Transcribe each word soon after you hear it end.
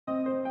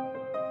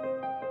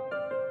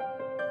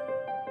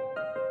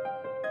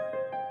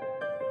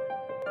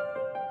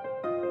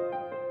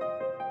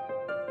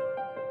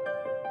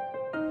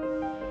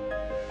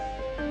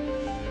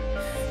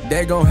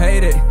they gon'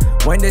 hate it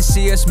when they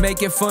see us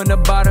make it from the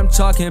bottom,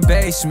 talking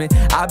basement.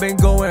 I've been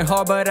going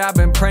hard, but I've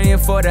been praying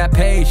for that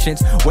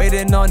patience,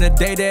 waiting on the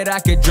day that I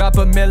could drop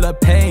a mill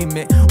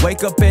payment.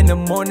 Wake up in the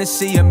morning,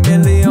 see a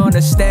milli on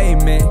a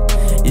statement.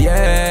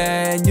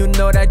 Yeah, and you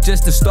know that's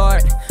just the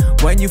start.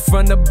 When you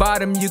from the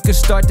bottom, you can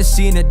start to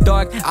see in the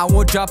dark. I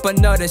won't drop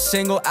another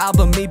single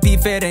album, EP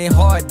if it ain't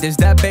hard. There's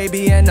that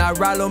baby and that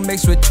Rylo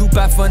mixed with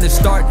Tupac from the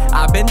start.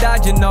 I've been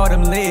dodging all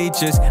them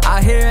leeches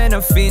out here and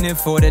I'm feenin'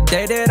 for the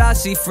day that I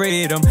see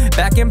freedom.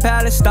 Back in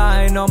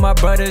Palestine, all my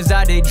brothers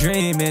out there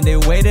dreaming. They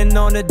waiting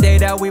on the day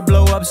that we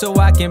blow up so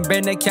I can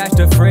bring the cash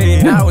to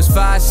freedom. I was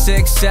 5,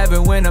 6,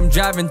 7 when I'm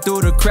driving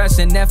through the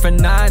crescent. And from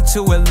 9 to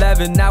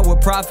 11, I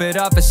would profit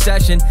off a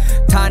session.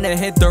 Time to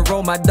hit the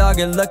road, my dog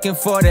is looking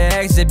for the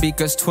exit,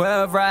 because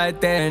 12 right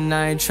there and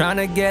I ain't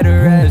tryna get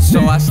arrested. So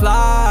I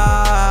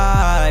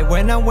slide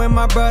when I'm with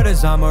my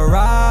brothers, I'ma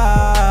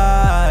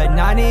ride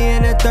 90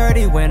 and a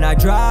 30 when I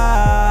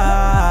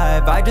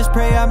drive. I just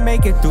pray I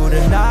make it through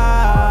the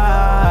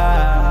night.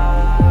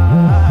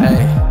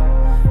 Hey,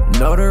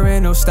 no, there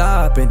ain't no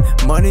stopping.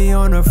 Money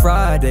on a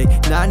Friday,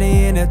 90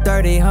 and a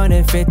 30,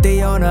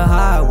 150 on the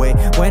highway.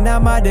 When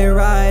I'm out there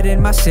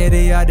riding, my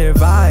city out there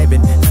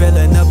vibing,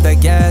 filling up the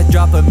gas,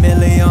 drop a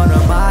milli on the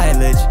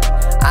mileage.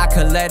 I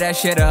could let that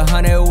shit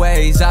 100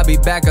 ways. I'll be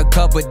back a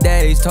couple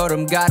days. Told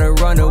him gotta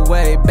run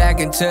away. Back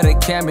into the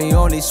Camry,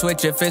 only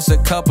switch if it's a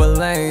couple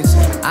lanes.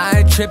 I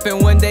ain't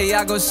tripping, one day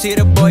I gon' see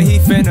the boy, he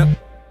finna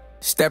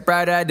step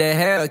right out the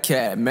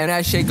Hellcat. Man,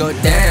 that shit go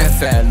damn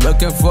fast.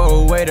 Looking for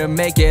a way to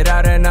make it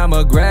out and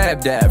I'ma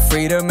grab that.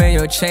 Freedom in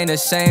your chain, the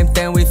same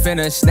thing, we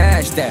finna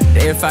snatch that.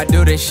 If I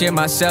do this shit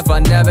myself, I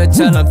never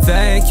tell them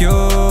thank you.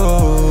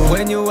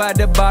 When you at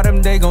the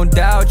bottom, they gon'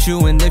 doubt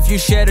you. And if you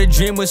share a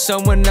dream with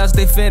someone else,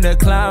 they finna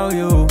clown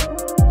you.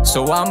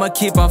 So I'ma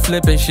keep on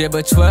flipping shit,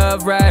 but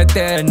 12 right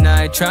there and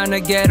I ain't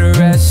tryna get a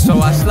rest. So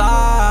I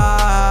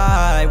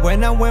slide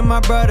when I'm with my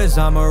brothers,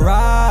 I'ma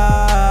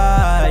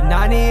ride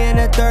 90 and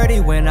a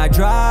 30 when I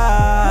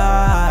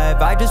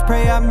drive. I just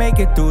pray I make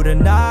it through the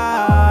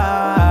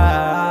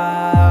night.